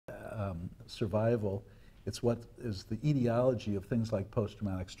survival. It's what is the etiology of things like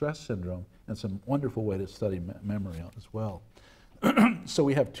post-traumatic stress syndrome, and it's a wonderful way to study memory as well. So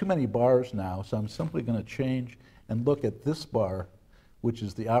we have too many bars now, so I'm simply going to change and look at this bar, which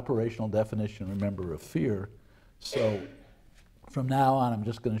is the operational definition, remember, of fear. So from now on, I'm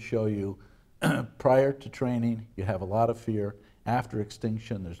just going to show you prior to training, you have a lot of fear. After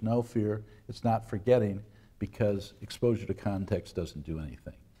extinction, there's no fear. It's not forgetting because exposure to context doesn't do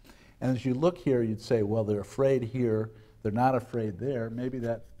anything. And as you look here, you'd say, well, they're afraid here, they're not afraid there. Maybe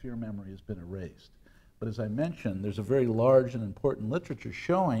that fear memory has been erased. But as I mentioned, there's a very large and important literature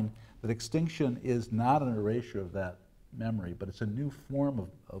showing that extinction is not an erasure of that memory, but it's a new form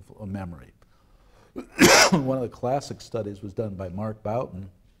of a memory. One of the classic studies was done by Mark Boughton.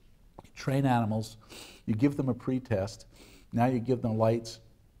 You train animals, you give them a pretest, now you give them lights,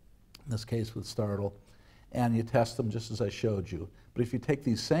 in this case with startle, and you test them just as I showed you. But if you take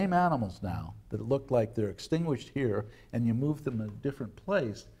these same animals now that look like they're extinguished here and you move them in a different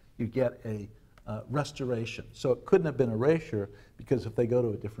place, you get a restoration. So it couldn't have been erasure because if they go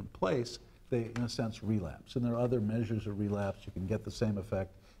to a different place, they, in a sense, relapse. And there are other measures of relapse. You can get the same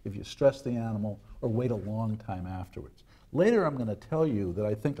effect if you stress the animal or wait a long time afterwards. Later, I'm going to tell you that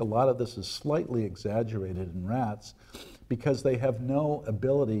I think a lot of this is slightly exaggerated in rats because they have no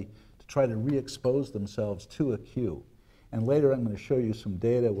ability to try to re-expose themselves to a cue. And later, I'm going to show you some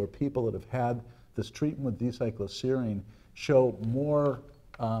data where people that have had this treatment with d-cycloserine show more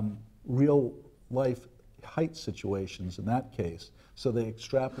real-life height situations in that case. So they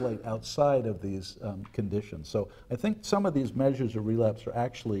extrapolate outside of these conditions. So I think some of these measures of relapse are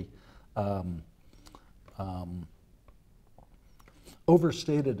actually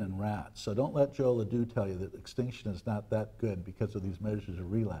overstated in rats. So don't let Joe Ledoux tell you that extinction is not that good because of these measures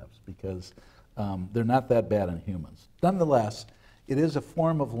of relapse, because they're not that bad in humans. Nonetheless, it is a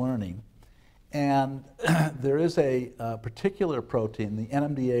form of learning, and there is a particular protein, the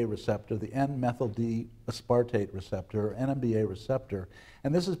NMDA receptor, the N-methyl-D-aspartate receptor, or NMDA receptor,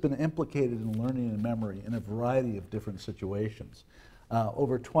 and this has been implicated in learning and memory in a variety of different situations.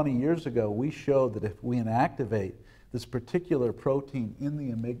 Over 20 years ago, we showed that if we inactivate this particular protein in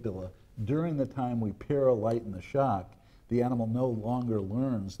the amygdala during the time we pair a light and the shock, the animal no longer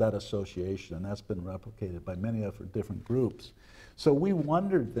learns that association, and that's been replicated by many of different groups. So we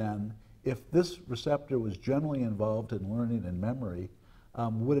wondered then, if this receptor was generally involved in learning and memory,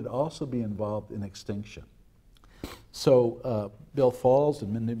 would it also be involved in extinction? So Bill Falls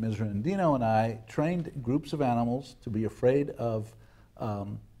and Mindy Miserandino and I trained groups of animals to be afraid of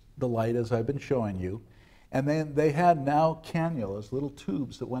the light, as I've been showing you. And then they had now cannulas, little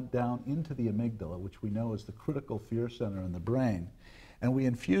tubes that went down into the amygdala, which we know is the critical fear center in the brain. And we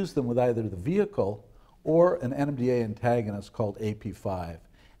infused them with either the vehicle or an NMDA antagonist called AP5.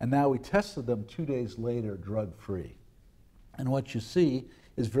 And now we tested them 2 days later, drug-free. And what you see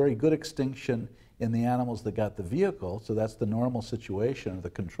is very good extinction in the animals that got the vehicle, so that's the normal situation, or the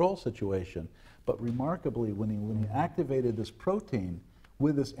control situation. But remarkably, when you activated this protein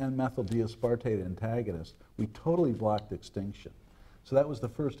with this N-methyl-D-aspartate antagonist, we totally blocked extinction. So that was the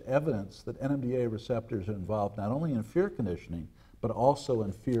first evidence that NMDA receptors are involved not only in fear conditioning, but also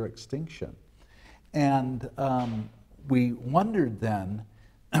in fear extinction. And we wondered then,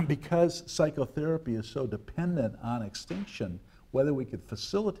 because psychotherapy is so dependent on extinction, whether we could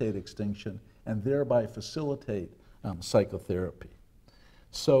facilitate extinction and thereby facilitate psychotherapy.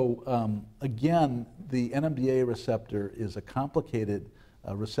 So again, the NMDA receptor is a complicated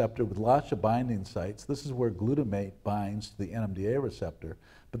receptor with lots of binding sites. This is where glutamate binds to the NMDA receptor.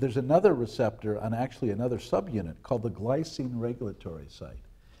 But there's another receptor on actually another subunit called the glycine regulatory site.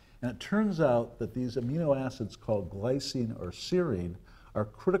 And it turns out that these amino acids called glycine or serine are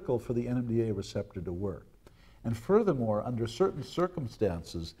critical for the NMDA receptor to work. And furthermore, under certain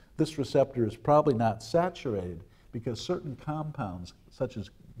circumstances, this receptor is probably not saturated because certain compounds, such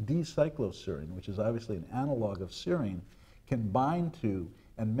as d-cycloserine, which is obviously an analog of serine, can bind to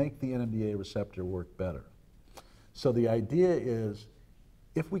and make the NMDA receptor work better. So the idea is,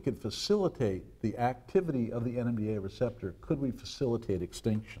 if we could facilitate the activity of the NMDA receptor, could we facilitate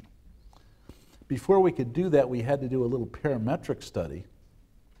extinction? Before we could do that, we had to do a little parametric study.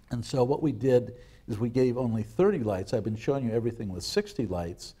 And so what we did is we gave only 30 lights. I've been showing you everything with 60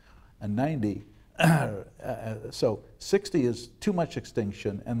 lights and 90. So 60 is too much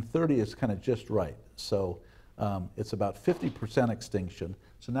extinction, and 30 is kind of just right. So it's about 50% extinction.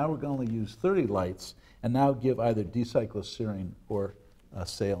 So now we're going to only use 30 lights and now give either d-cycloserine or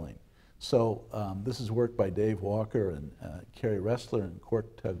saline. So this is work by Dave Walker and Kerry Ressler and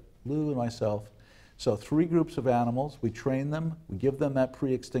Court Tug Liu and myself. So 3 groups of animals, we train them, we give them that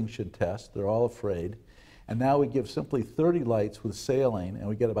pre-extinction test, they're all afraid, and now we give simply 30 lights with saline, and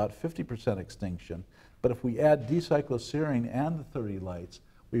we get about 50% extinction. But if we add d-cycloserine and the 30 lights,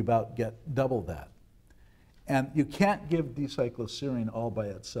 we about get double that. And you can't give d-cycloserine all by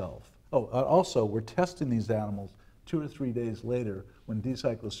itself. Oh, also, we're testing these animals 2 or 3 days later when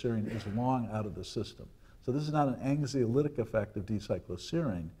d-cycloserine is long out of the system. So this is not an anxiolytic effect of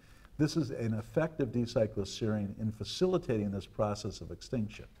d-cycloserine. This is an effect of d-cycloserine in facilitating this process of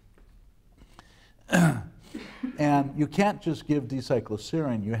extinction. And you can't just give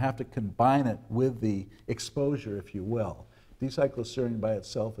d-cycloserine, you have to combine it with the exposure, if you will. D-cycloserine by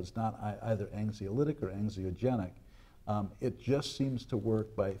itself is not either anxiolytic or anxiogenic. It just seems to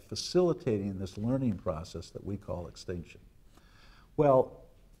work by facilitating this learning process that we call extinction. Well,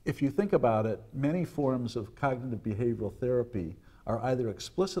 if you think about it, many forms of cognitive behavioral therapy are either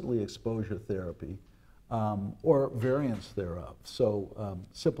explicitly exposure therapy or variants thereof. So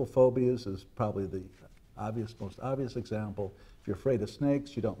simple phobias is probably the most obvious example. If you're afraid of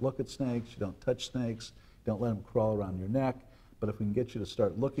snakes, you don't look at snakes, you don't touch snakes, you don't let them crawl around your neck. But if we can get you to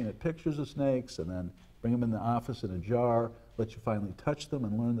start looking at pictures of snakes and then bring them in the office in a jar, let you finally touch them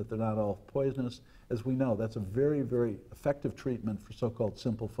and learn that they're not all poisonous, as we know, that's a very, very effective treatment for so-called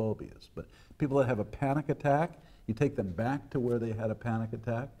simple phobias. But people that have a panic attack, you take them back to where they had a panic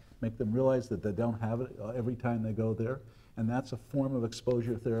attack, make them realize that they don't have it every time they go there, and that's a form of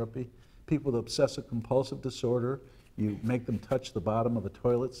exposure therapy. People with obsessive compulsive disorder, you make them touch the bottom of the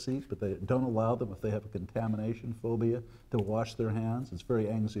toilet seat, but they don't allow them, if they have a contamination phobia, to wash their hands. It's very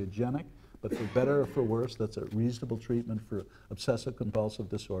anxiogenic, but for better or for worse, that's a reasonable treatment for obsessive compulsive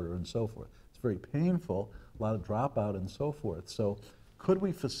disorder and so forth. It's very painful, a lot of dropout and so forth. So could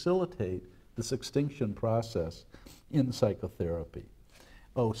we facilitate this extinction process in psychotherapy?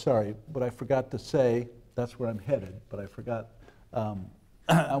 Oh, sorry, but I forgot to say, that's where I'm headed, but I forgot.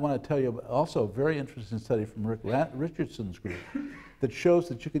 I want to tell you also a very interesting study from Rick Richardson's group that shows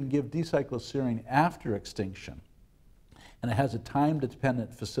that you can give d-cycloserine after extinction, and it has a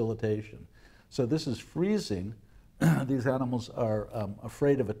time-dependent facilitation. So this is freezing. These animals are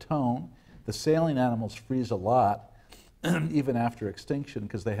afraid of a tone. The saline animals freeze a lot, even after extinction,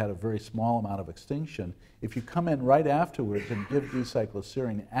 because they had a very small amount of extinction. If you come in right afterwards and give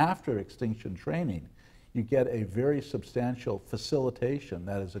d-cycloserine after extinction training, you get a very substantial facilitation,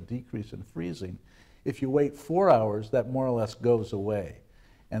 that is a decrease in freezing. If you wait 4 hours, that more or less goes away.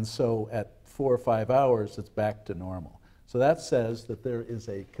 And so at 4 or 5 hours, it's back to normal. So that says that there is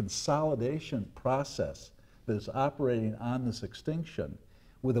a consolidation process that is operating on this extinction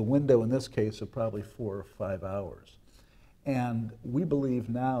with a window, in this case, of probably 4 or 5 hours. And we believe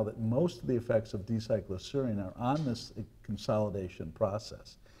now that most of the effects of d-cycloserine are on this consolidation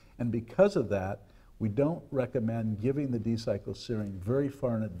process. And because of that, we don't recommend giving the d-cycloserine very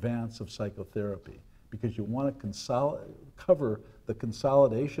far in advance of psychotherapy, because you want to cover the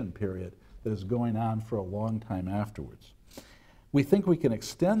consolidation period that is going on for a long time afterwards. We think we can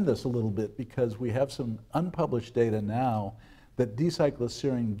extend this a little bit because we have some unpublished data now that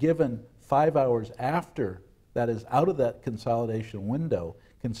d-cycloserine given 5 hours after, that is out of that consolidation window,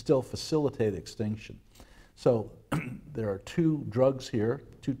 can still facilitate extinction. So there are 2 drugs here,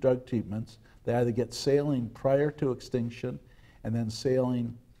 2 drug treatments. They either get saline prior to extinction and then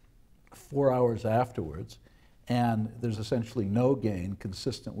saline 4 hours afterwards, and there's essentially no gain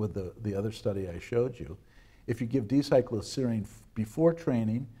consistent with the other study I showed you. If you give d-cycloserine before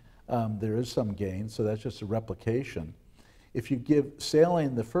training, there is some gain, so that's just a replication. If you give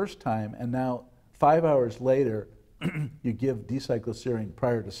saline the first time and now 5 hours later you give d-cycloserine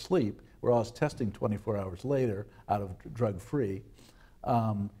prior to sleep, whereas testing 24 hours later out of drug-free,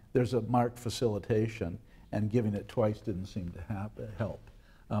 there's a marked facilitation, and giving it twice didn't seem to help.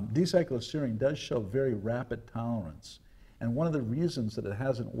 D-cycloserine does show very rapid tolerance, and one of the reasons that it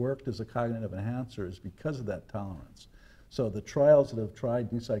hasn't worked as a cognitive enhancer is because of that tolerance. So the trials that have tried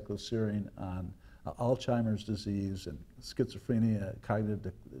d-cycloserine on Alzheimer's disease and schizophrenia,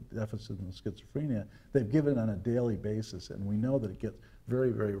 cognitive deficit and schizophrenia, they've given it on a daily basis, and we know that it gets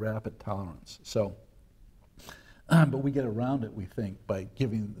very, very rapid tolerance. So, but we get around it, we think, by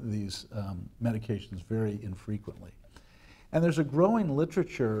giving these medications very infrequently. And there's a growing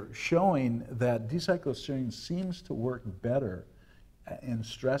literature showing that d-cycloserine seems to work better in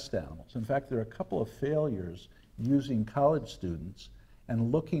stressed animals. In fact, there are a couple of failures using college students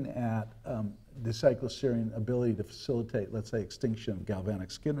and looking at d-cycloserine ability to facilitate, let's say, extinction of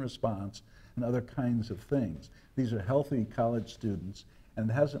galvanic skin response and other kinds of things. These are healthy college students, and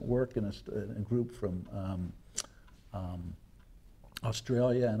it hasn't worked in a group from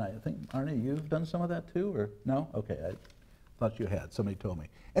Australia, and I think, Arnie, you've done some of that too, or no? Okay, I thought you had. Somebody told me.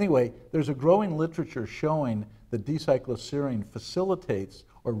 Anyway, there's a growing literature showing that d-cycloserine facilitates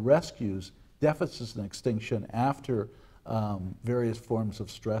or rescues deficits in extinction after various forms of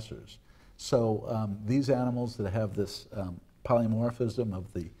stressors. So these animals that have this polymorphism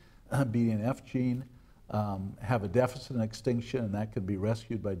of the BDNF gene have a deficit in extinction, and that could be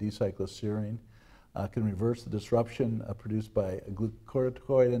rescued by d-cycloserine. Can reverse the disruption produced by a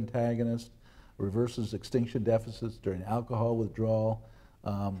glucocorticoid antagonist, reverses extinction deficits during alcohol withdrawal,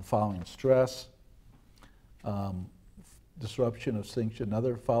 following stress, disruption of extinction,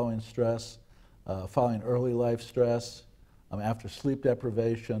 another following stress, following early life stress, after sleep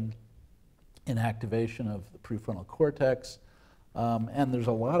deprivation, inactivation of the prefrontal cortex. And there's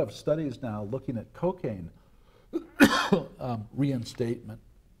a lot of studies now looking at cocaine reinstatement,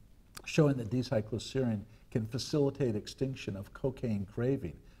 showing that d-cycloserine can facilitate extinction of cocaine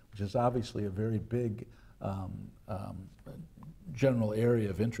craving, which is obviously a very big general area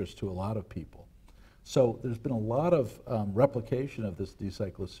of interest to a lot of people. So there's been a lot of replication of this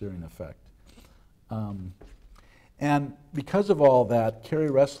d-cycloserine effect. And because of all that, Carrie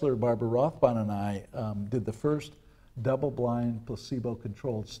Ressler, Barbara Rothbaum, and I did the first double-blind,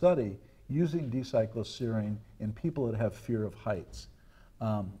 placebo-controlled study using d-cycloserine in people that have fear of heights.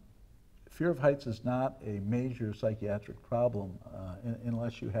 Fear of heights is not a major psychiatric problem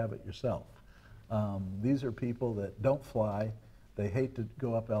unless you have it yourself. These are people that don't fly, they hate to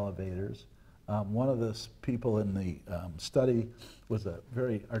go up elevators. One of the people in the study was a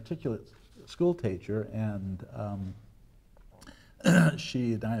very articulate school teacher, and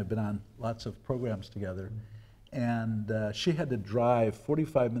she and I have been on lots of programs together, and she had to drive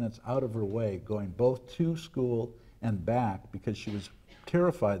 45 minutes out of her way going both to school and back because she was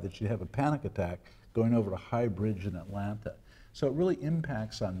terrified that she'd have a panic attack going over a high bridge in Atlanta. So it really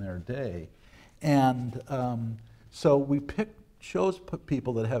impacts on their day. And so we chose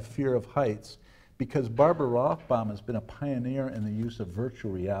people that have fear of heights because Barbara Rothbaum has been a pioneer in the use of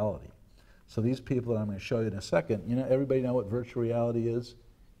virtual reality. So these people that I'm going to show you in a second, you know, everybody know what virtual reality is?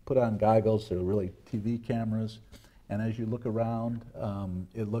 Put on goggles, they're really TV cameras, and as you look around,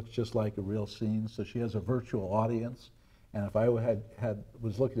 it looks just like a real scene. So she has a virtual audience, and if I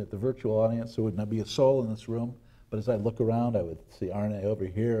was looking at the virtual audience, there would not be a soul in this room, but as I look around, I would see Arne over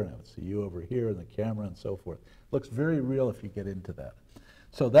here, and I would see you over here, and the camera, and so forth. Looks very real if you get into that.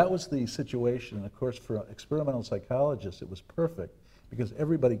 So that was the situation, and of course for experimental psychologists, it was perfect, because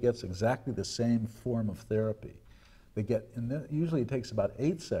everybody gets exactly the same form of therapy. They get, and usually it takes about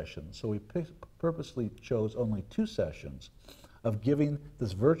 8 sessions, so we purposely chose only 2 sessions of giving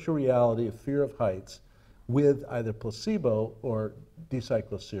this virtual reality of fear of heights with either placebo or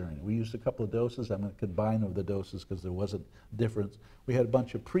d-cycloserine. We used a couple of doses. I'm going to combine the doses because there wasn't a difference. We had a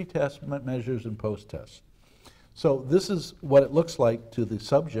bunch of pre-test measures and post-tests. So this is what it looks like to the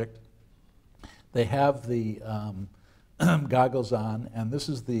subject. They have the goggles on, and this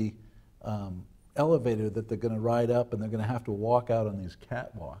is the elevator that they're going to ride up, and they're going to have to walk out on these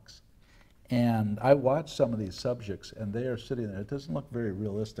catwalks. And I watched some of these subjects, and they are sitting there. It doesn't look very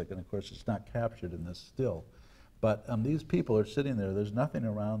realistic, and of course it's not captured in this still. But these people are sitting there, there's nothing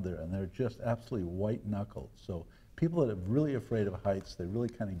around there, and they're just absolutely white-knuckled. So people that are really afraid of heights, they really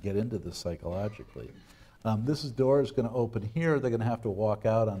kind of get into this psychologically. This door is going to open here. They're going to have to walk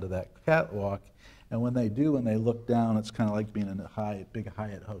out onto that catwalk. And when they do, when they look down, it's kind of like being in a big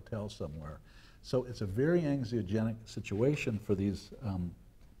Hyatt hotel somewhere. So it's a very anxiogenic situation for these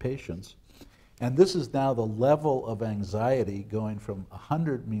patients. And this is now the level of anxiety going from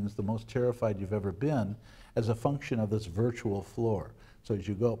 100 means the most terrified you've ever been as a function of this virtual floor. So as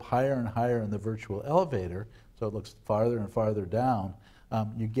you go up higher and higher in the virtual elevator, so it looks farther and farther down,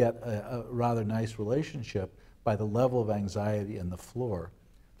 you get a rather nice relationship by the level of anxiety in the floor.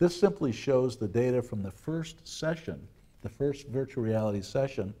 This simply shows the data from the first session, the first virtual reality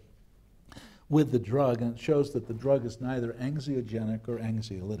session with the drug, and it shows that the drug is neither anxiogenic or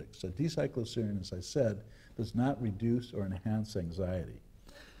anxiolytic. So d-cycloserine, as I said, does not reduce or enhance anxiety.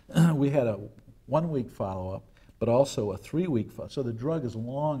 We had a 1-week follow-up, but also a 3-week follow-up. So the drug is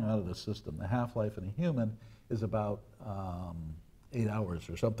long out of the system. The half-life in a human is about 8 hours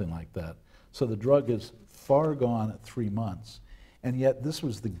or something like that. So the drug is far gone at 3 months. And yet this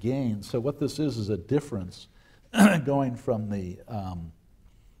was the gain. So what this is a difference going from the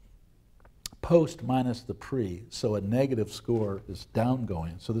post minus the pre. So a negative score is down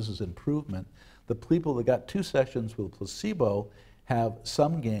going. So this is improvement. The people that got 2 sessions with placebo have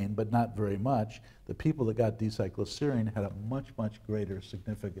some gain, but not very much. The people that got d-cycloserine had a much, much greater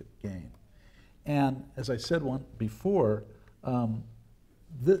significant gain. And as I said before,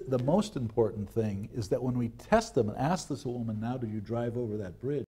 The most important thing is that when we test them and ask this woman, now do you drive over that bridge?